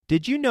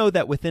Did you know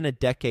that within a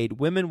decade,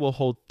 women will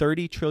hold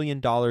 $30 trillion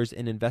in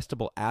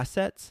investable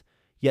assets?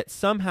 Yet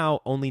somehow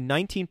only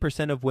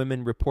 19% of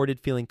women reported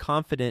feeling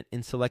confident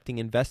in selecting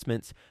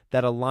investments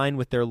that align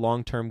with their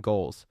long-term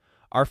goals.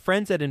 Our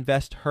friends at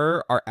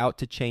InvestHer are out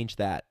to change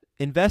that.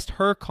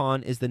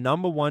 InvestHerCon is the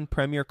 #1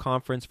 premier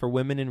conference for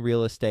women in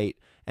real estate,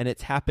 and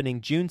it's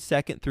happening June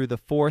 2nd through the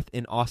 4th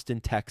in Austin,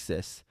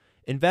 Texas.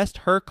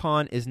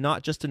 InvestHerCon is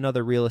not just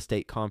another real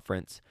estate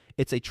conference.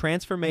 It's a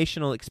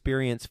transformational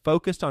experience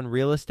focused on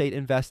real estate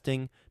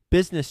investing,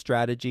 business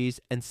strategies,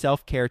 and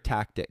self-care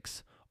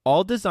tactics,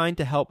 all designed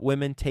to help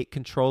women take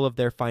control of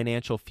their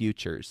financial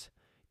futures.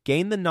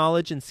 Gain the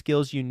knowledge and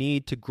skills you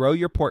need to grow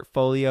your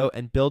portfolio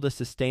and build a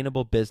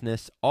sustainable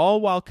business,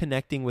 all while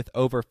connecting with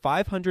over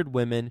 500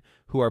 women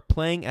who are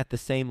playing at the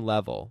same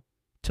level.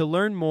 To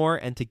learn more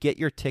and to get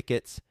your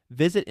tickets,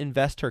 visit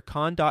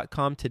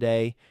InvestHerCon.com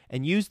today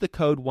and use the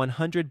code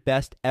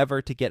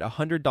 100BESTEVER to get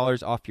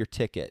 $100 off your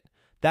ticket.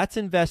 That's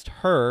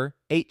InvestHer,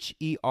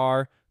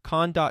 H-E-R,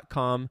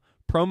 con.com,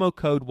 promo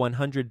code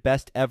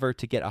 100BESTEVER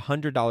to get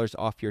 $100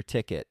 off your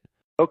ticket.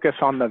 Focus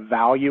on the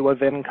value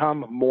of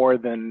income more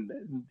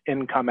than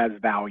income as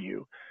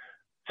value.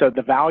 So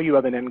the value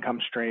of an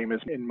income stream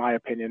is, in my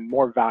opinion,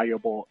 more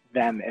valuable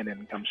than an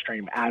income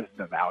stream as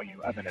the value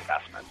of an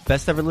investment.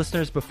 Best ever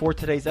listeners, before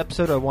today's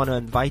episode, I want to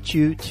invite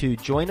you to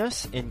join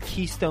us in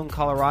Keystone,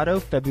 Colorado,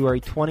 February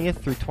 20th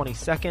through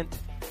 22nd.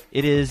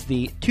 It is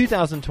the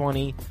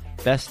 2020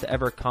 Best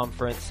Ever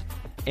Conference.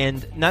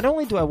 And not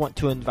only do I want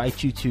to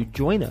invite you to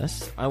join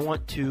us, I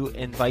want to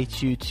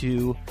invite you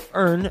to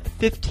earn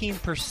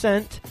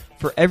 15%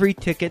 for every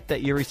ticket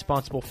that you're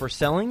responsible for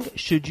selling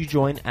should you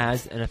join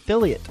as an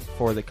affiliate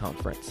for the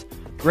conference.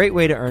 Great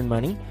way to earn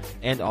money.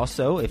 And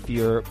also, if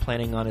you're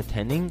planning on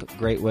attending,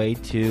 great way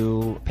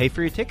to pay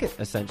for your ticket,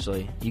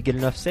 essentially. You get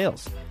enough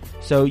sales.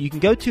 So you can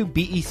go to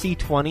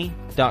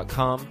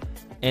bec20.com,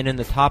 and in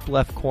the top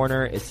left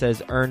corner, it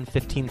says earn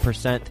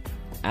 15%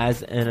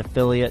 as an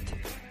affiliate.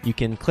 You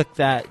can click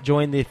that,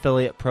 join the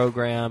affiliate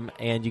program,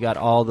 and you got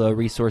all the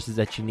resources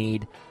that you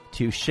need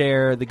to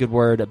share the good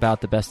word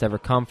about the Best Ever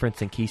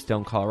Conference in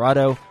Keystone,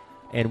 Colorado.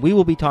 And we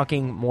will be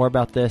talking more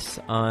about this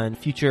on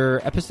future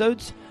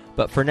episodes.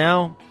 But for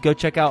now, go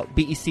check out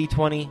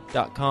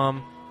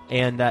bec20.com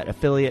and that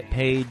affiliate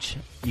page.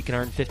 You can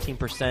earn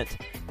 15%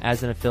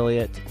 as an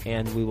affiliate,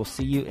 and we will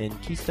see you in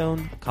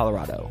Keystone,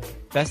 Colorado.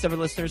 Best ever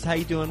listeners, how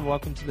you doing?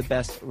 Welcome to the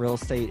Best Real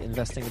Estate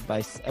Investing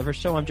Advice Ever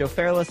show. I'm Joe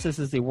Fairless. This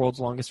is the world's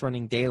longest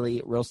running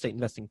daily real estate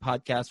investing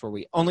podcast where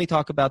we only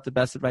talk about the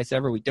best advice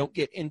ever. We don't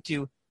get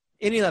into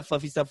any of that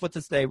fluffy stuff. With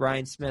us today,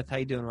 Ryan Smith. How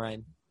you doing,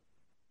 Ryan?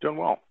 Doing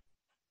well.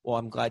 Well,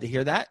 I'm glad to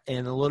hear that.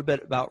 And a little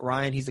bit about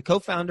Ryan. He's the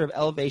co-founder of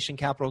Elevation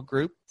Capital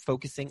Group,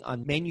 focusing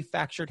on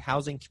manufactured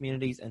housing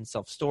communities and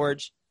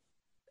self-storage.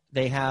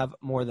 They have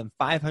more than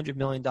 $500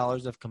 million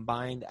of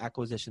combined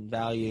acquisition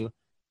value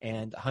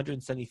and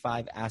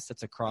 175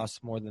 assets across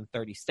more than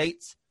 30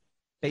 states,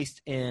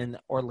 based in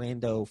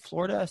Orlando,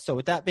 Florida. So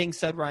with that being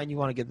said, Ryan, you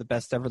want to give the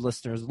best ever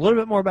listeners a little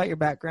bit more about your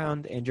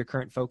background and your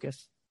current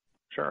focus?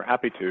 Sure,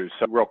 happy to.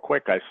 So real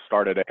quick, I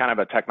started a kind of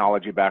a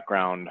technology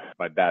background.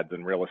 My dad's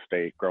in real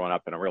estate, growing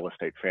up in a real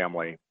estate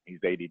family. He's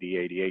ADD,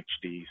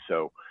 ADHD,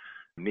 so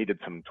needed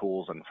some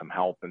tools and some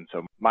help. And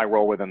so my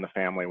role within the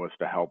family was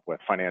to help with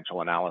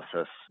financial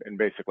analysis and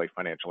basically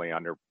financially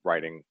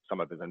underwriting some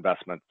of his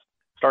investments,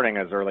 starting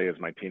as early as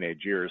my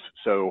teenage years.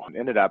 So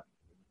ended up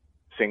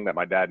seeing that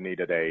my dad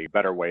needed a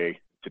better way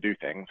to do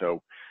things.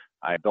 So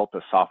I built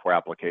a software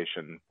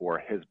application for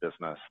his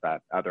business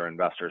that other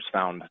investors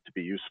found to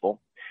be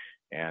useful,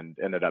 and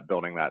ended up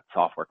building that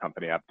software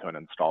company up to an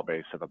install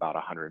base of about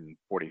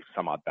 140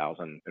 some odd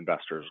thousand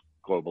investors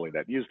globally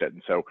that used it.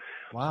 And so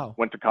Wow.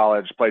 Went to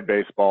college, played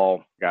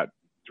baseball, got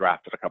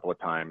drafted a couple of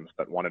times,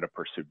 but wanted to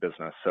pursue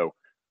business. So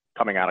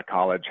coming out of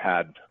college,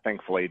 had,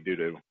 thankfully, due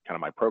to kind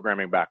of my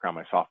programming background,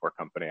 my software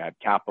company, I had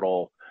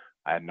capital.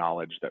 I had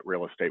knowledge that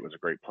real estate was a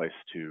great place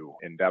to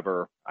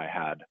endeavor. I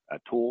had a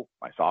tool,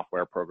 my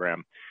software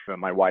program. And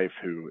my wife,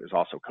 who is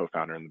also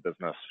co-founder in the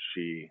business,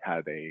 she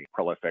had a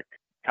prolific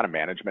kind of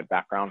management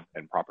background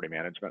in property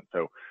management.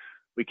 So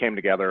we came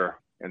together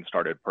and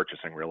started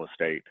purchasing real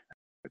estate.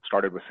 It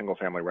started with single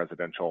family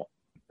residential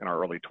in our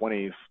early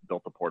 20s,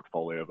 built a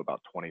portfolio of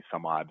about 20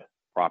 some odd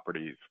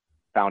properties,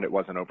 found it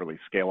wasn't overly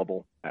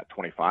scalable at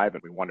 25,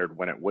 and we wondered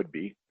when it would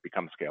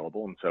become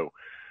scalable. And so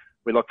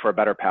we looked for a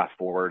better path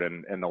forward.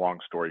 And the long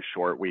story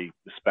short, we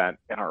spent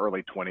in our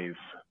early 20s,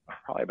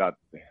 probably about,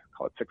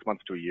 call it 6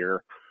 months to a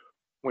year.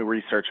 We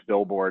researched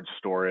billboards,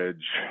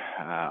 storage,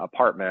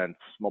 apartments,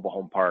 mobile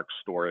home parks,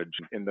 storage.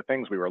 And the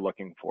things we were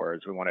looking for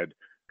is we wanted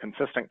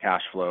consistent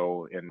cash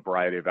flow in a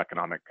variety of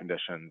economic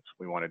conditions.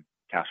 We wanted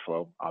cash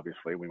flow,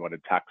 obviously. We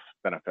wanted tax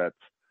benefits.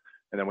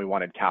 And then we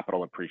wanted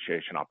capital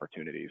appreciation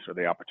opportunities, or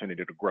the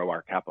opportunity to grow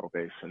our capital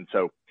base. And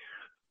so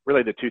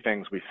really the two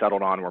things we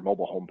settled on were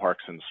mobile home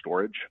parks and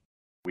storage.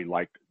 We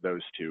liked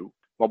those two.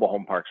 Mobile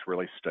home parks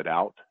really stood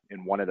out.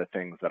 And one of the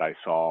things that I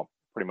saw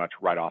pretty much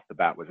right off the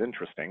bat was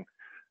interesting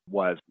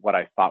was what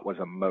I thought was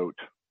a moat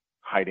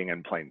hiding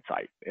in plain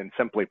sight. And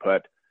simply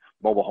put,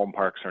 Mobile home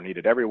parks are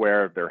needed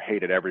everywhere. They're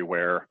hated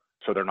everywhere.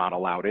 So they're not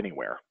allowed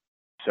anywhere.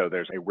 So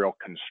there's a real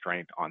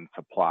constraint on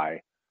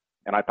supply.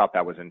 And I thought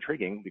that was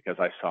intriguing because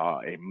I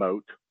saw a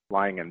moat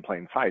lying in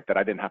plain sight that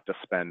I didn't have to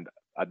spend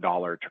a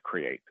dollar to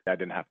create. I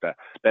didn't have to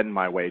spend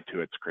my way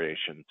to its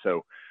creation.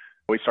 So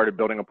we started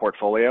building a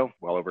portfolio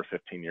well over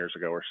 15 years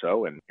ago or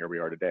so, and here we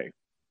are today.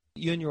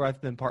 You and your wife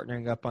have been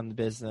partnering up on the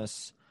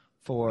business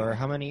for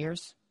how many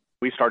years?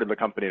 We started the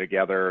company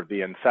together.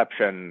 The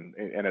inception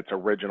in its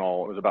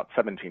original, it was about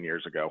 17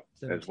 years ago,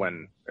 is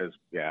when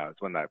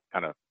that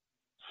kind of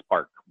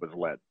spark was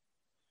lit.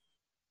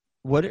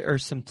 What are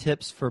some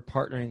tips for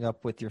partnering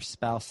up with your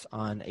spouse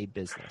on a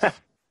business?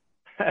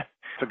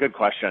 It's a good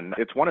question.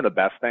 It's one of the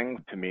best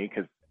things to me,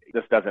 because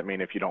this doesn't mean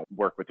if you don't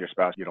work with your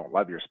spouse, you don't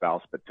love your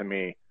spouse. But to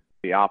me,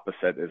 the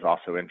opposite is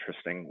also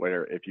interesting,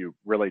 where if you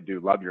really do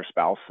love your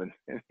spouse and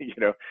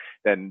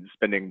then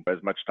spending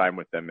as much time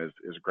with them is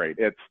great.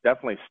 It's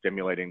definitely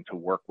stimulating to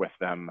work with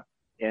them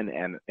in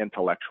an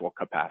intellectual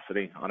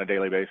capacity on a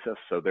daily basis.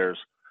 So there's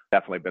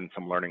definitely been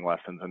some learning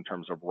lessons in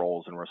terms of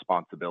roles and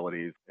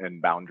responsibilities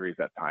and boundaries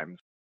at times.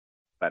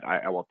 But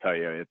I will tell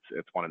you,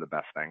 it's one of the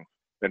best things.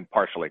 And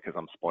partially because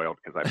I'm spoiled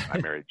because I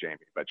married Jamie,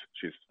 but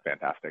she's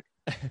fantastic.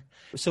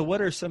 So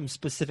what are some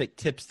specific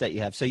tips that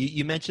you have? So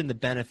you mentioned the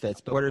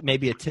benefits, but what are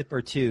maybe a tip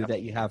or two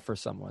that you have for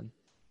someone?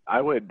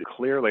 I would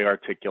clearly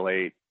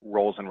articulate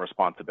roles and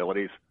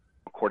responsibilities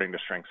according to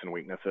strengths and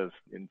weaknesses.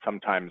 And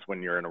sometimes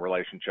when you're in a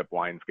relationship,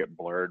 lines get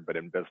blurred, but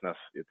in business,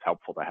 it's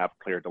helpful to have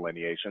clear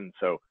delineation.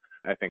 So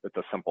I think it's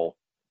a simple,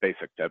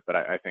 basic tip, but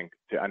I think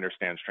to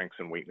understand strengths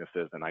and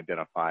weaknesses and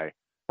identify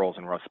roles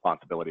and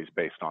responsibilities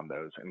based on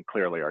those and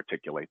clearly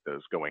articulate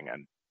those going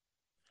in.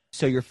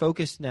 So your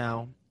focus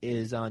now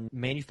is on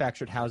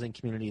manufactured housing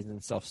communities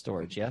and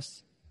self-storage,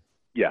 yes?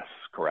 Yes,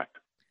 correct.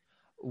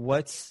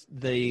 What's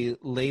the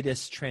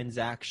latest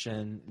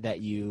transaction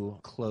that you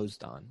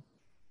closed on?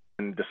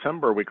 In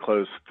December, we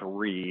closed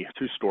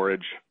two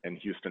storage in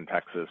Houston,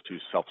 Texas, 2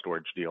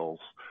 self-storage deals,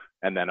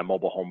 and then a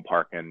mobile home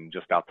park in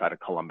just outside of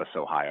Columbus,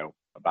 Ohio,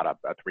 about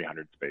a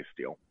 300 space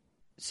deal.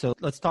 So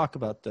let's talk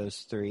about those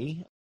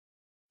 3.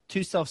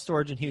 2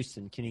 self-storage in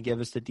Houston. Can you give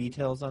us the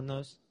details on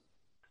those?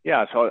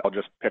 Yeah, so I'll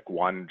just pick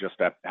one just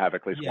to have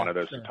at least one of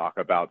those to talk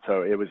about.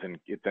 So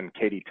it's in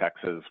Katy,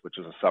 Texas, which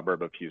is a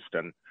suburb of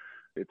Houston.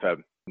 It's a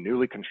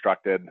newly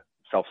constructed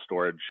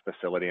self-storage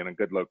facility in a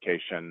good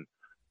location.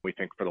 We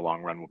think for the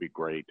long run will be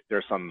great.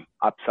 There's some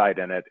upside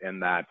in it in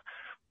that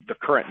the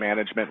current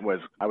management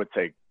was, I would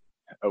say,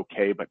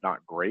 okay, but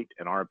not great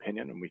in our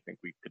opinion, and we think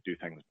we could do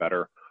things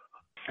better.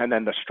 And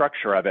then the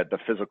structure of it, the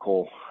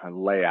physical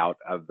layout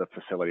of the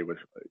facility was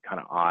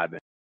kind of odd.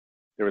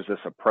 There was this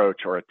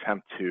approach or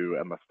attempt to,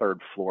 on the 3rd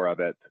floor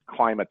of it,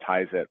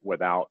 climatize it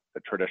without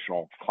the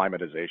traditional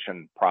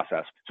climatization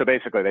process. So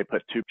basically, they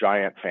put 2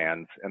 giant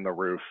fans in the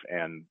roof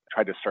and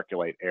tried to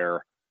circulate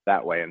air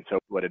that way. And so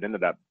what it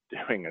ended up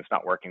doing is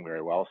not working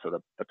very well. So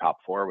the top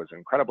floor was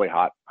incredibly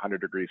hot,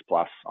 100 degrees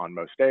plus on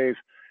most days.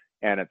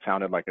 And it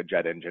sounded like a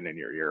jet engine in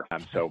your ear.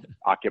 So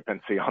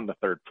occupancy on the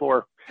 3rd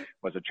floor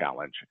was a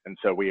challenge. And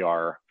so we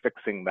are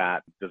fixing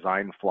that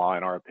design flaw,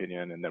 in our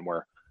opinion, and then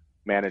we're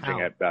managing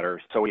it better.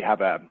 So we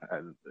have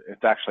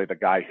it's actually the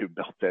guy who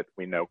built it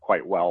we know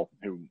quite well,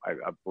 who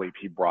I believe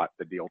he brought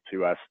the deal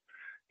to us.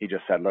 He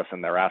just said,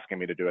 listen, they're asking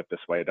me to do it this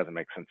way. It doesn't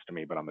make sense to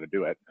me, but I'm going to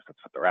do it because that's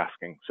what they're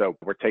asking. So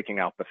we're taking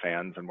out the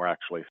fans and we're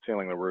actually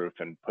sealing the roof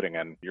and putting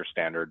in your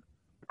standard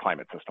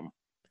climate system.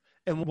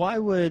 And why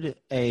would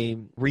a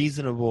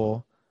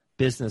reasonable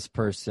business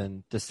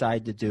person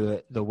decide to do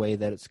it the way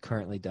that it's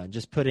currently done,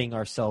 just putting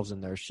ourselves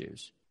in their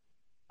shoes?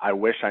 I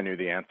wish I knew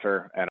the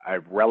answer, and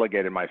I've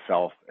relegated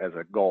myself as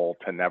a goal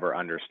to never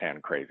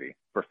understand crazy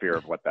for fear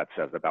of what that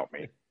says about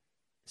me.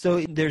 So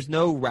there's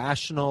no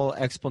rational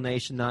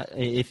explanation.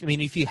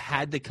 If you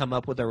had to come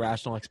up with a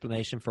rational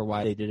explanation for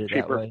why they did it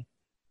cheaper. That way,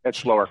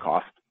 it's lower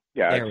cost.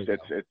 Yeah,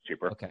 it's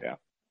cheaper. Okay. Yeah.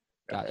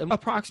 Got it. And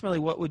approximately,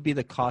 what would be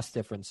the cost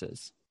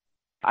differences?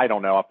 I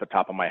don't know off the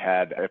top of my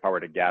head. If I were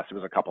to guess, it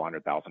was a couple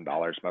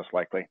 $100,000 most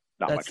likely.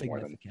 Not That's much more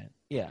than.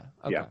 Yeah.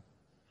 Okay. Yeah.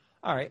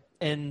 All right.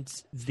 And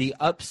the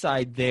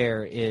upside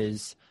there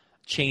is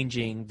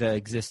changing the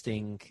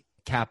existing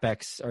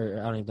CapEx, or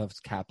I don't even know if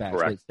it's CapEx,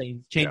 Correct. but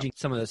changing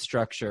some of the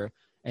structure,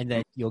 and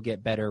then you'll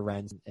get better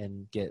rents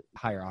and get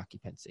higher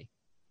occupancy.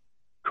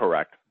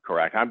 Correct.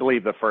 I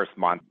believe the first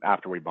month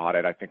after we bought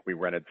it, I think we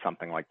rented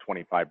something like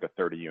 25 to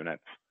 30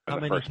 units. How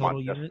many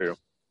total units?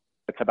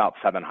 It's about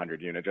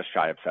 700 units, just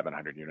shy of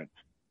 700 units.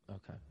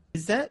 Okay.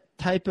 Is that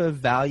type of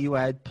value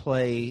add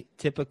play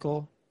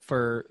typical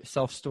for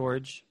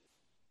self-storage?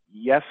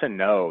 Yes and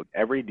no.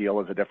 Every deal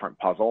is a different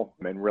puzzle,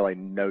 and really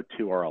no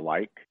two are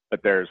alike.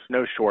 But there's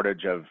no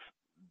shortage of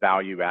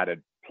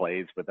value-added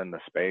plays within the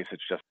space.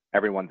 It's just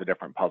everyone's a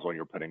different puzzle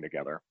you're putting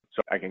together.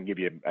 So I can give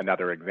you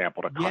another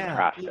example to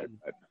contrast it.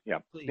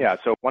 Yeah.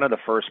 So one of the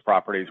first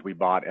properties we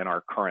bought in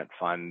our current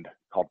fund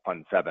called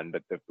Fund 7,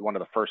 but one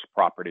of the first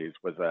properties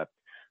was a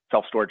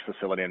self-storage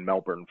facility in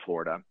Melbourne,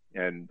 Florida.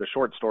 And the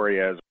short story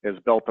is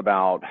built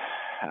about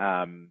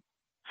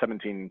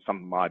 17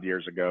 some odd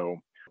years ago.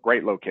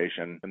 Great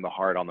location in the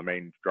heart on the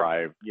main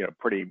drive,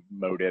 pretty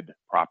moated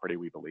property,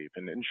 we believe.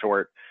 And in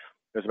short,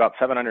 there's about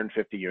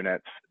 750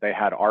 units. They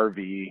had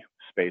RV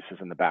spaces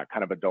in the back,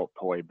 kind of adult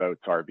toy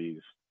boats,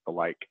 RVs, the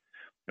like.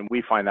 And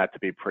we find that to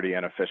be pretty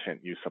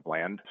inefficient use of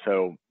land.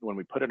 So when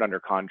we put it under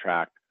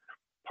contract,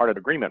 part of the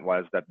agreement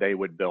was that they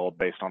would build,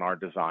 based on our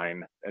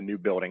design, a new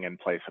building in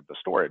place of the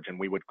storage, and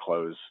we would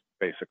close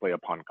basically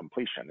upon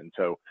completion. And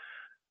so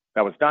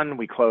that was done.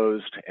 We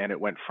closed, and it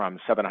went from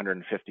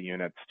 750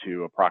 units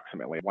to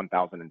approximately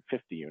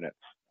 1,050 units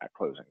at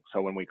closing.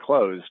 So when we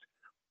closed,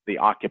 the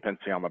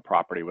occupancy on the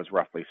property was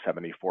roughly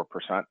 74%,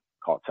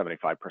 call it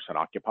 75%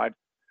 occupied.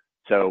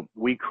 So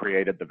we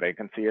created the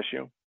vacancy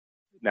issue.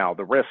 Now,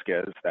 the risk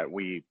is that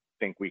we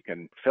think we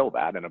can fill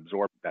that and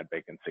absorb that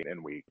vacancy,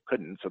 and we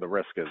couldn't. So the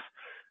risk is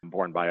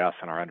borne by us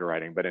in our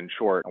underwriting. But in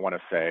short, I want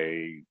to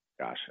say,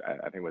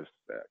 I think it was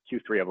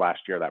Q3 of last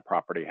year, that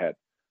property hit,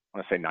 I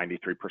want to say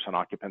 93%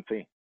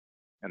 occupancy.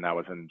 And that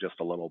was in just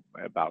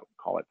about,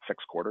 call it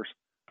 6 quarters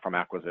from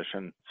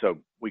acquisition. So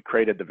we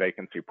created the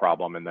vacancy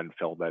problem and then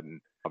filled it, and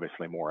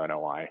obviously more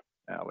NOI,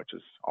 which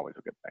is always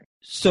a good thing.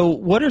 So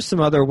what are some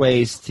other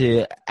ways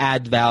to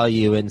add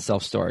value in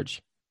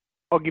self-storage?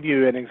 I'll give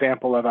you an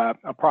example of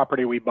a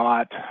property we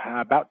bought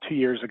about 2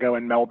 years ago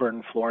in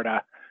Melbourne,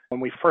 Florida. When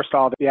we first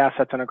saw the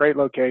assets in a great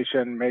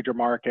location, major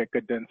market,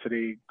 good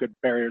density, good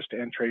barriers to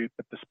entry,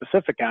 but the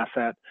specific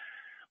asset,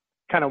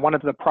 kind of one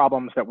of the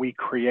problems that we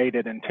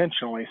created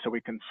intentionally so we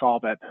can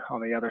solve it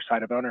on the other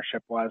side of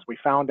ownership was we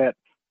found it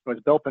was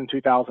built in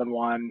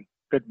 2001,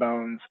 good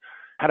bones,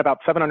 had about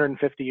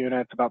 750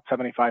 units, about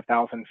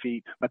 75,000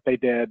 feet, but they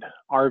did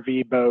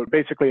RV boat,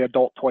 basically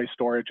adult toy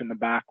storage in the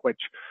back,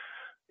 which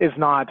is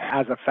not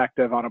as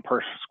effective on a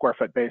per square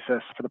foot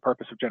basis for the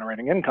purpose of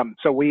generating income.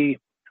 So we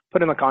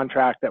put in the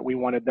contract that we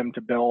wanted them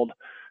to build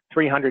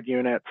 300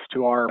 units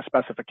to our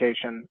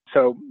specification.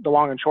 So the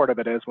long and short of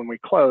it is when we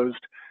closed,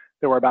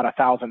 there were about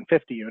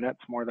 1,050 units,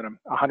 more than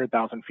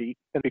 100,000 feet.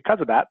 And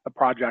because of that, the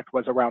project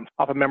was around,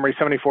 off of memory,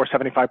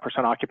 75%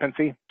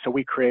 occupancy. So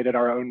we created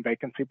our own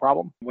vacancy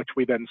problem, which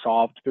we then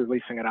solved through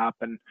leasing it up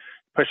and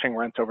pushing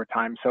rents over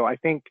time. So I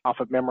think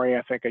off of memory,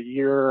 a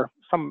year,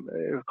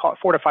 call it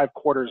 4 to 5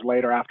 quarters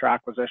later after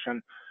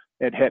acquisition,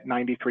 it hit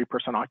 93%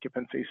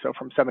 occupancy. So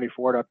from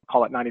 74 to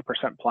call it 90%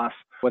 plus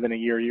within a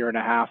year and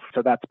a half.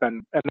 So that's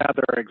been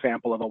another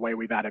example of a way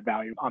we've added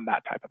value on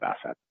that type of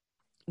asset.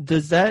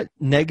 Does that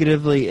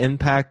negatively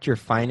impact your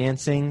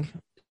financing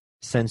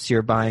since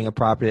you're buying a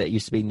property that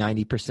used to be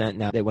 90%,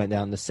 now they went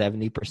down to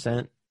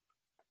 70%?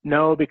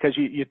 No, because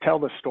you tell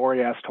the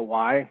story as to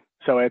why.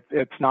 So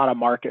it's not a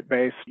market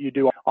base. You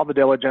do all the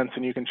diligence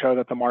and you can show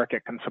that the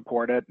market can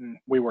support it, and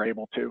we were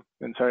able to.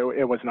 And so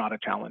it was not a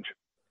challenge.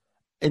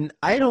 And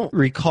I don't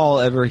recall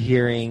ever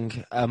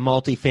hearing a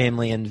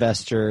multifamily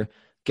investor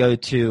go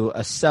to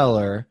a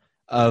seller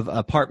of an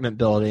apartment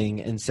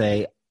building and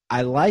say,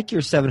 I like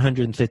your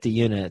 750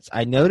 units.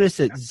 I notice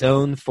it's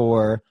zoned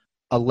for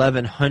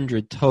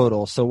 1,100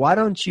 total. So why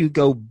don't you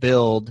go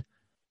build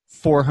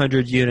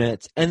 400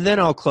 units and then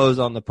I'll close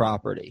on the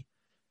property?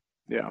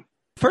 Yeah.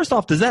 First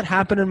off, does that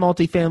happen in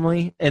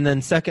multifamily? And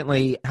then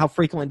secondly, how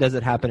frequently does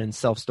it happen in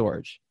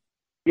self-storage?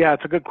 Yeah,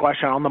 it's a good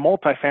question. On the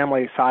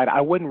multifamily side, I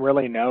wouldn't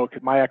really know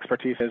because my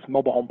expertise is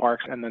mobile home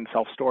parks and then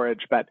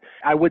self-storage. But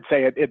I would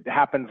say it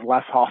happens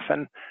less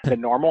often than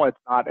normal.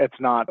 It's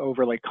not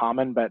overly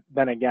common. But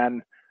then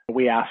again,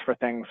 we ask for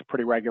things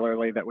pretty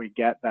regularly that we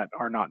get that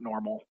are not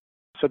normal.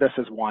 So this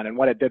is one. And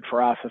what it did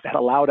for us is it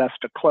allowed us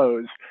to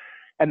close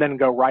and then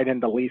go right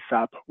into lease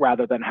up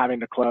rather than having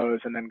to close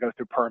and then go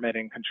through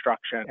permitting,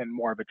 construction, and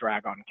more of a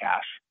drag on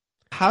cash.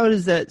 How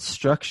is that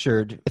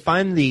structured? If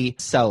I'm the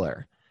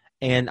seller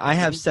and I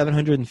have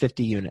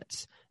 750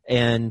 units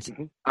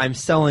and I'm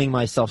selling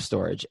my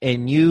self-storage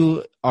and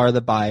you are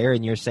the buyer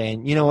and you're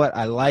saying, you know what,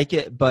 I like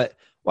it, but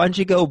why don't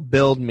you go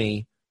build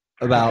me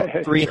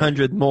about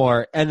 300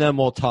 more and then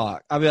we'll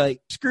talk. I'll be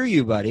like, screw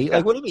you, buddy.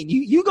 Like, what do you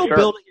mean? You go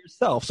build it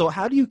yourself. So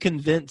how do you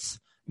convince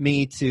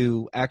me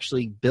to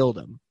actually build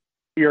them?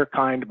 You're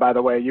kind, by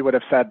the way. You would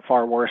have said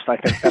far worse, I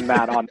think, than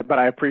that but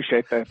I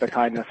appreciate the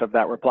kindness of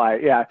that reply.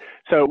 Yeah.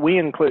 So we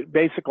include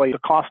basically the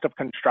cost of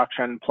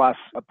construction plus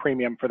a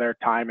premium for their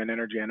time and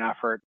energy and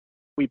effort.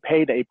 We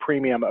paid a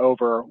premium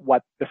over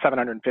what the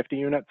 750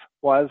 units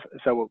was.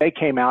 So they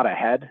came out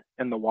ahead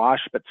in the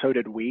wash, but so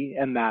did we.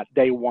 And that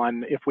day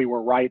one, if we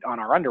were right on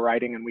our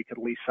underwriting and we could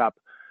lease up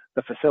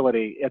the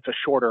facility, it's a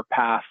shorter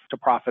path to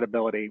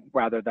profitability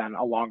rather than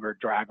a longer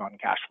drag on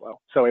cash flow.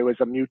 So it was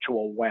a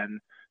mutual win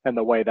in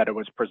the way that it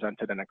was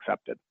presented and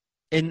accepted.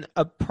 And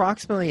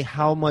approximately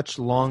how much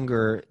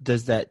longer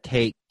does that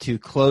take to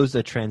close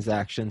a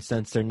transaction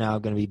since they're now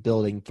going to be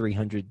building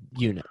 300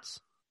 units?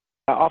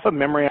 Off of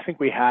memory, I think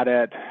we had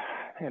it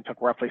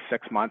took roughly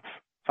 6 months,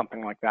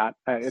 something like that.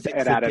 It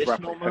added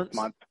roughly 6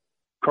 months.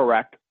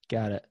 Correct.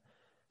 Got it.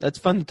 That's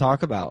fun to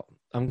talk about.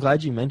 I'm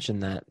glad you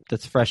mentioned that.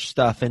 That's fresh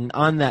stuff. And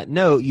on that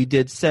note, you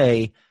did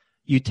say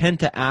you tend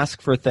to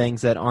ask for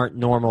things that aren't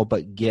normal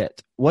but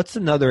get. What's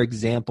another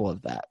example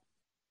of that?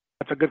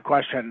 That's a good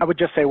question. I would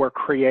just say we're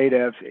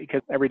creative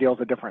because every deal is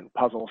a different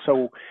puzzle.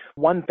 So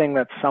one thing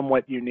that's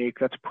somewhat unique,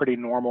 that's pretty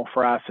normal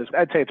for us is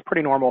I'd say it's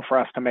pretty normal for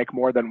us to make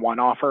more than one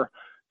offer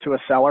to a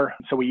seller.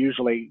 So we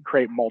usually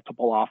create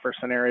multiple offer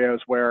scenarios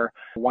where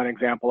one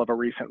example of a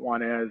recent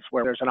one is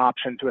where there's an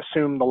option to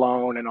assume the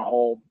loan and a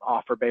whole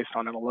offer based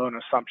on a loan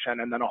assumption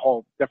and then a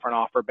whole different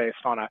offer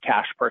based on a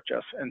cash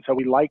purchase. And so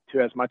we like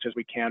to, as much as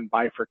we can,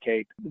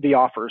 bifurcate the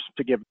offers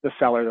to give the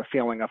seller the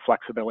feeling of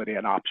flexibility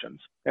and options.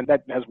 And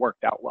that has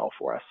worked out well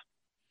for us.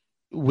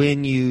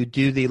 When you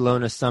do the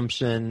loan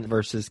assumption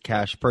versus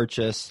cash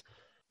purchase,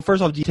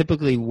 first of all, do you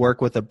typically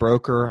work with a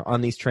broker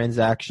on these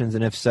transactions?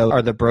 And if so,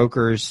 are the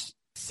brokers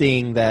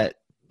seeing that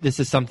this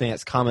is something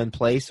that's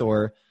commonplace,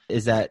 or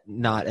is that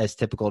not as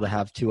typical to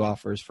have two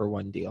offers for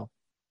one deal?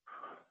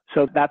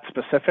 So that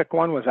specific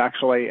one was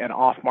actually an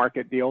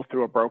off-market deal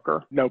through a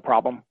broker. No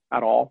problem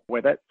at all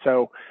with it.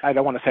 So I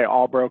don't want to say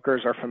all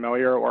brokers are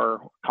familiar or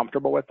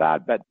comfortable with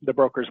that, but the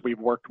brokers we've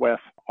worked with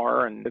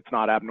are, and it's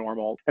not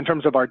abnormal. In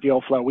terms of our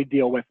deal flow, we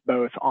deal with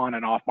both on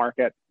and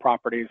off-market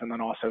properties and then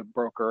also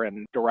broker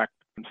and direct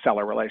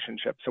seller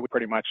relationships. So we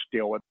pretty much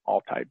deal with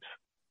all types.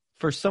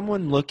 For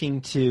someone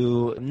looking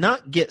to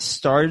not get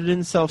started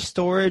in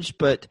self-storage,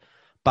 but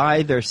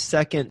buy their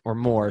second or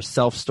more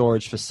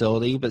self-storage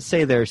facility, but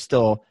say they're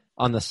still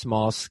on the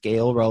small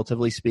scale,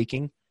 relatively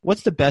speaking,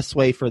 what's the best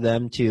way for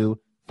them to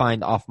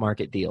find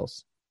off-market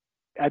deals?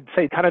 I'd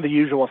say kind of the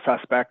usual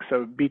suspects.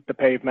 So beat the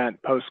pavement,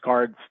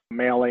 postcards,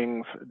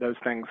 mailings, those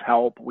things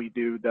help. We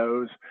do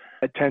those.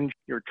 Attend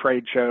your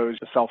trade shows,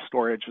 the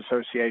self-storage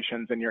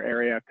associations in your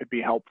area could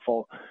be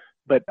helpful,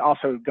 but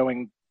also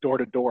going door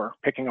to door,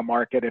 picking a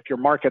market. If you're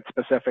market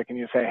specific and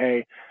you say,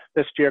 hey,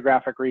 this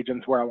geographic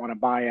region's where I want to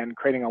buy in,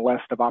 creating a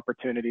list of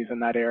opportunities in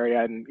that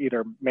area and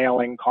either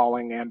mailing,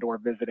 calling, and or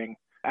visiting,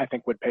 I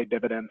think would pay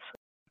dividends.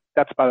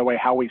 That's, by the way,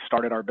 how we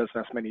started our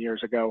business many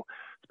years ago,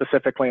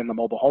 specifically in the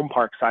mobile home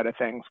park side of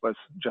things, was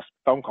just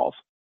phone calls.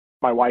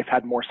 My wife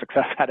had more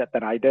success at it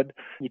than I did.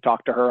 You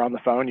talk to her on the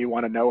phone, you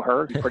want to know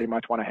her, you pretty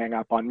much want to hang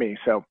up on me.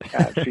 So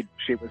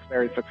she was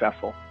very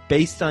successful.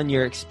 Based on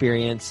your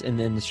experience in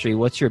the industry,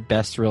 what's your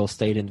best real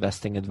estate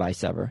investing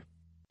advice ever?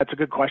 That's a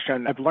good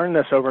question. I've learned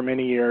this over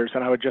many years,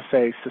 and I would just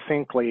say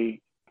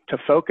succinctly to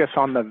focus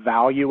on the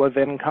value of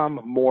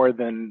income more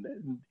than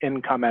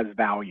income as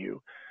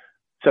value.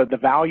 So the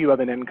value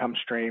of an income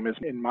stream is,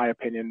 in my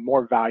opinion,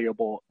 more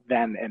valuable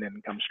than an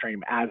income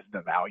stream as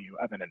the value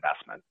of an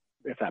investment,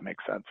 if that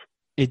makes sense.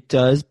 It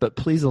does, but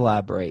please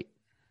elaborate.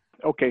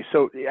 Okay,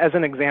 so as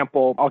an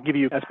example, I'll give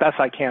you as best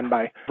I can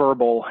by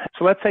verbal.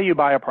 So let's say you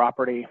buy a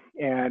property,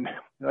 and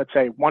let's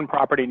say one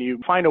property, and you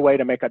find a way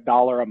to make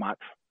 $1 a month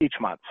each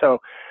month. So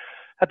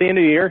at the end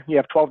of the year, you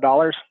have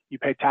 $12. You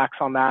pay tax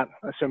on that,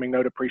 assuming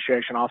no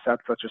depreciation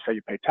offsets. Let's just say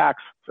you pay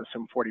tax, so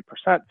assume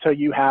 40%. So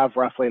you have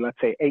roughly, let's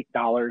say,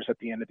 $8 at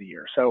the end of the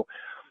year. So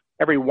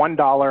every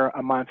 $1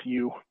 a month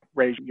you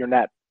raise your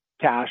net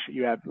cash,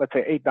 you have, let's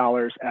say,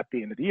 $8 at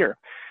the end of the year.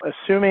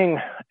 Assuming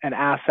an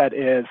asset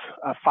is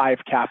a 5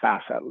 cap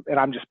asset, and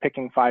I'm just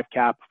picking 5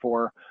 cap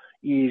for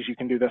ease, you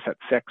can do this at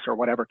 6 or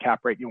whatever cap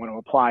rate you want to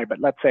apply, but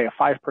let's say a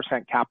 5%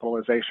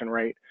 capitalization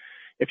rate.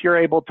 If you're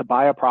able to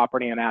buy a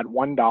property and add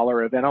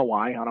 $1 of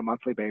NOI on a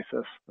monthly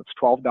basis, that's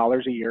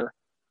 $12 a year.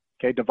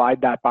 Okay, divide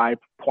that by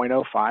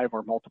 0.05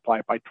 or multiply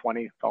it by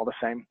 20, it's all the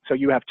same. So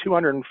you have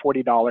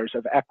 $240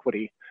 of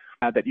equity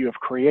that you have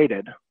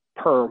created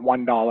per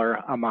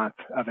 $1 a month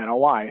of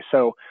NOI.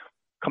 So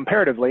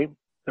comparatively,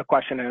 the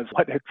question is,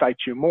 what excites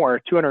you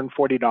more,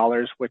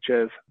 $240, which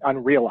is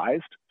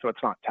unrealized, so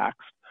it's not taxed,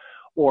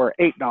 or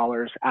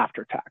 $8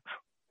 after tax?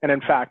 And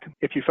in fact,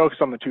 if you focus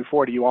on the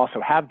 240, you also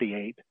have the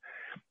 8.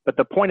 But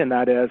the point in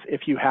that is,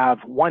 if you have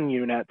one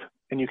unit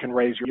and you can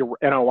raise your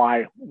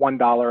NOI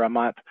 $1 a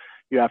month,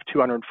 you have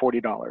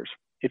 $240.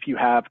 If you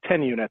have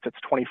 10 units, it's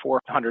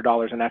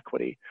 $2,400 in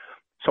equity,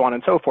 so on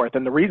and so forth.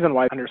 And the reason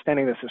why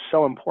understanding this is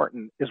so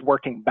important is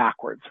working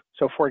backwards.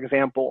 So for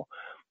example,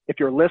 if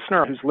your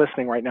listener who's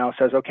listening right now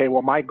says, okay,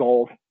 well, my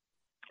goal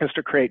is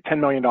to create $10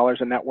 million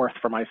in net worth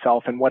for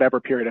myself in whatever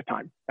period of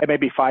time. It may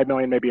be 5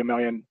 million, maybe a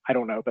million, I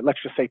don't know, but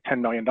let's just say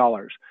 $10 million.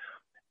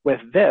 With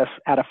this,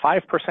 at a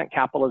 5%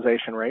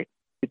 capitalization rate,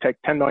 you take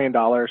 $10 million,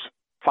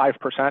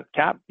 5%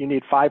 cap, you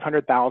need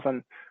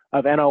 500,000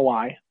 of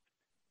NOI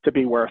to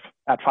be worth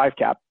at 5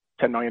 cap,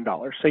 $10 million.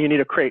 So you need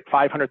to create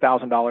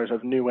 $500,000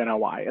 of new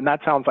NOI. And that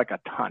sounds like a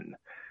ton.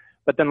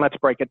 But then let's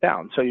break it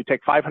down. So you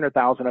take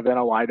 500,000 of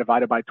NOI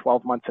divided by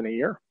 12 months in a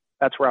year.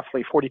 That's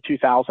roughly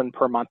 42,000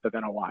 per month of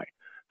NOI.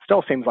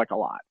 Still seems like a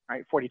lot,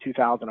 right?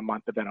 42,000 a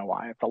month of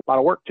NOI. It's a lot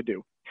of work to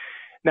do.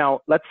 Now,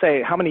 let's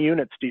say, how many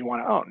units do you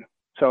want to own?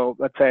 So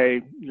let's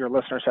say your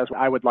listener says,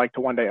 I would like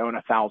to one day own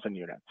 1,000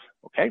 units.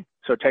 Okay,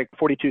 so take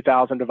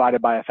 42,000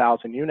 divided by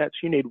 1,000 units.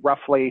 You need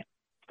roughly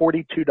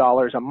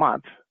 $42 a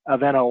month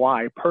of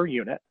NOI per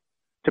unit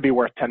to be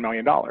worth $10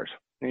 million.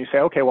 And you say,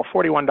 okay, well,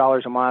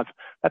 $41 a month,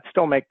 that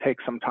still take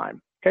some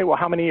time. Okay, well,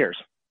 how many years?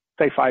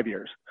 Say 5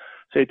 years.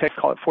 So you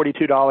call it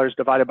 $42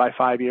 divided by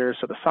 5 years.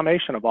 So the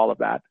summation of all of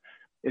that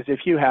is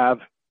if you have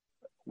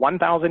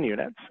 1,000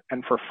 units,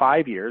 and for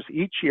 5 years,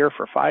 each year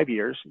for 5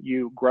 years,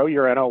 you grow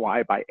your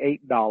NOI by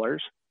 $8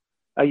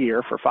 a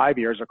year for 5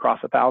 years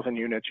across 1,000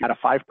 units at a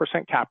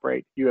 5% cap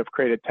rate, you have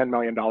created $10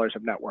 million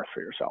of net worth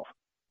for yourself.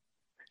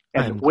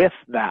 And with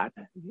that,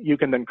 you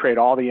can then create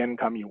all the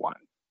income you want.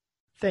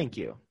 Thank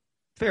you.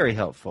 Very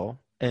helpful.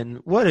 And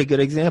what a good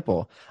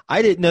example.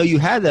 I didn't know you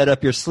had that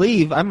up your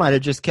sleeve. I might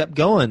have just kept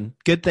going.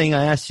 Good thing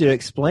I asked you to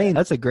explain.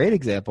 That's a great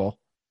example.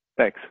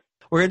 Thanks.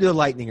 We're going to do a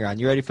lightning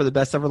round. You ready for the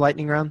best ever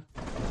lightning round?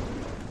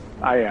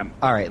 I am.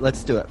 All right,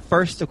 let's do it.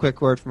 First, a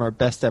quick word from our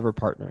best ever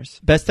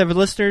partners. Best ever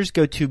listeners,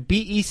 go to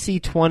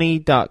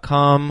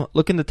bec20.com.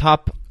 Look in the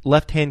top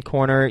left-hand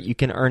corner. You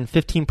can earn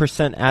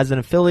 15% as an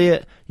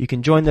affiliate. You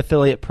can join the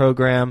affiliate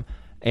program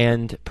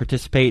and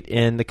participate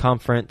in the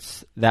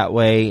conference that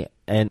way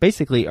and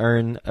basically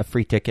earn a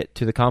free ticket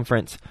to the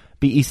conference.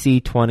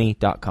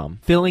 bec20.com.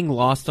 Feeling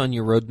lost on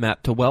your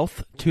roadmap to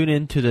wealth? Tune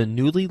in to the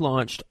newly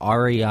launched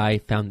REI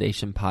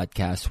Foundation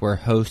podcast, where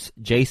hosts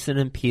Jason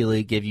and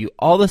Peely give you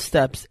all the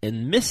steps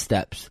and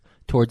missteps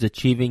towards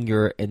achieving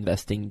your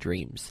investing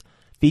dreams.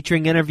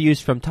 Featuring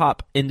interviews from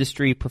top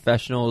industry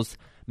professionals,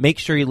 make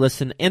sure you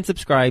listen and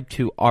subscribe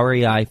to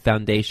REI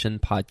Foundation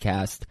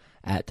podcast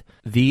at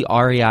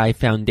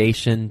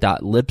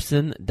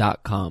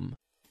thereifoundation.libsyn.com.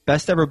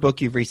 Best ever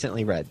book you've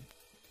recently read?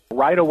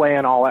 Right Away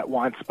and All at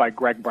Once by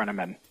Greg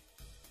Brenneman.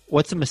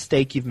 What's a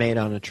mistake you've made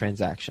on a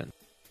transaction?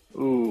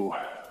 Ooh,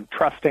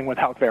 trusting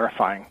without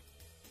verifying.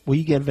 Will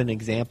you give an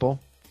example?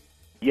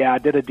 Yeah, I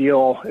did a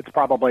deal. It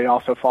probably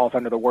also falls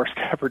under the worst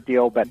ever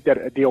deal, but did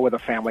a deal with a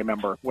family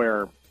member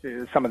where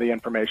some of the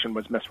information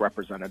was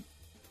misrepresented.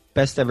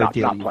 Best ever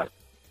deal. Not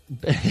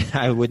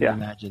I wouldn't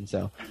imagine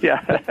so.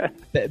 Yeah.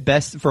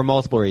 Best for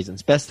multiple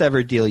reasons. Best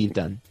ever deal you've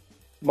done.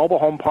 Mobile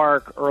home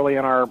park early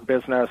in our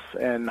business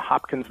in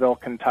Hopkinsville,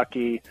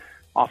 Kentucky.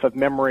 Off of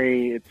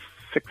memory, it's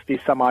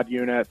 60 some odd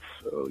units.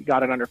 We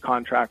got it under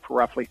contract for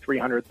roughly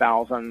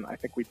 $300,000. I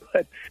think we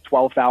put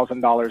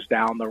 $12,000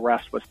 down. The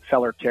rest was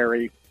seller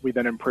carry. We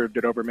then improved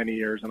it over many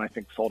years, and I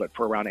think sold it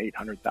for around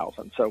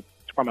 $800,000. So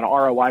from an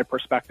ROI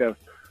perspective,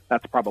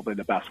 that's probably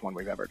the best one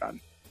we've ever done.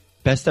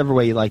 Best ever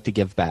way you like to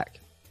give back?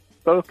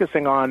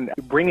 Focusing on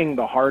bringing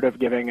the heart of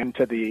giving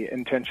into the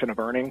intention of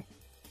earning,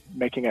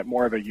 making it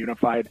more of a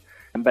unified,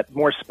 but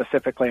more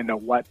specifically into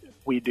what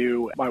we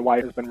do. My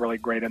wife has been really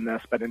great in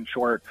this, but in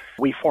short,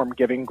 we form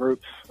giving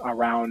groups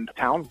around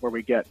town where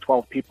we get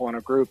 12 people in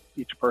a group.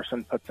 Each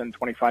person puts in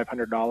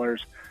 $2,500,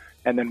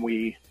 and then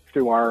we,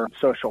 through our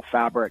social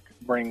fabric,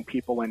 bring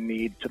people in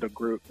need to the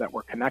group that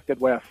we're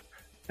connected with,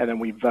 and then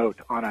we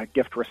vote on a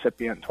gift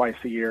recipient twice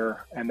a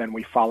year, and then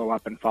we follow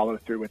up and follow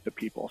through with the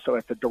people. So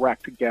it's a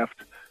direct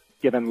gift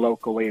given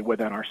locally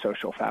within our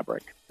social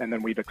fabric. And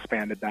then we've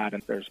expanded that,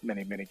 and there's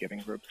many, many giving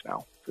groups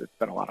now. So it's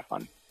been a lot of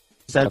fun.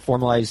 Is that a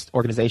formalized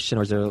organization,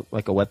 or is there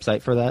like a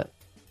website for that?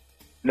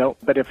 No,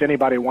 but if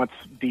anybody wants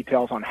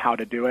details on how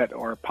to do it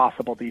or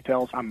possible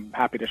details, I'm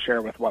happy to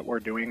share with what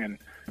we're doing. And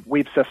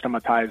we've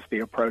systematized the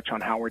approach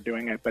on how we're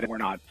doing it, but we're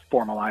not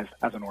formalized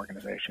as an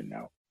organization,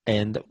 no.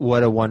 And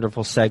what a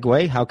wonderful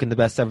segue. How can the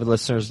best ever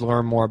listeners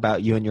learn more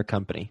about you and your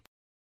company?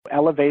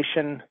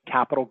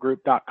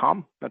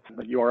 ElevationCapitalGroup.com. That's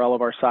the URL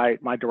of our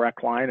site. My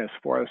direct line is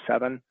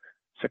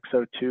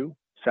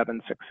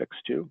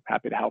 407-602-7662.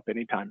 Happy to help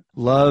anytime.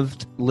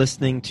 Loved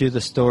listening to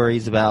the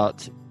stories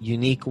about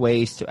unique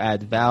ways to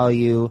add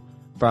value,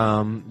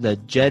 from the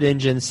jet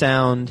engine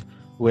sound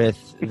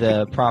with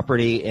the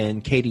property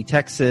in Katy,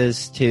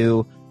 Texas,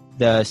 to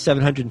the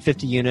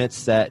 750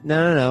 units that,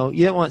 no,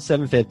 you didn't want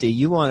 750,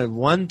 you wanted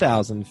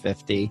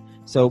 1,050.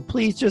 So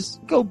please just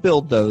go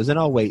build those, and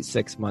I'll wait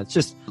 6 months.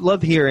 Just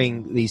love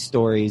hearing these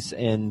stories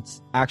and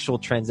actual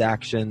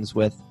transactions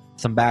with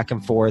some back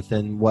and forth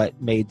and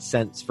what made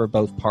sense for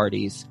both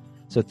parties.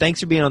 So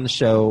thanks for being on the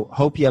show.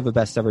 Hope you have a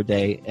best ever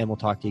day, and we'll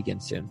talk to you again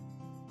soon.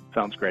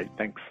 Sounds great.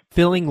 Thanks.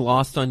 Feeling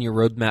lost on your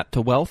roadmap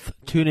to wealth?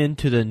 Tune in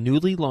to the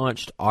newly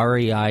launched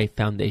REI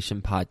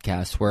Foundation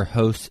podcast, where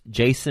hosts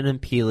Jason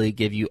and Peely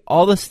give you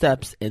all the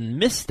steps and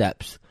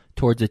missteps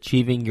towards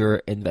achieving your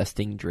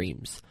investing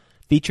dreams.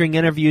 Featuring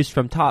interviews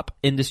from top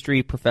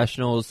industry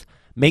professionals,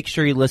 make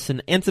sure you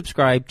listen and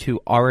subscribe to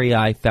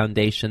REI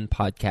Foundation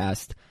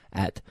podcast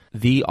at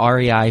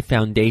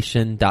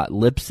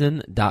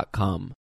thereifoundation.libsyn.com.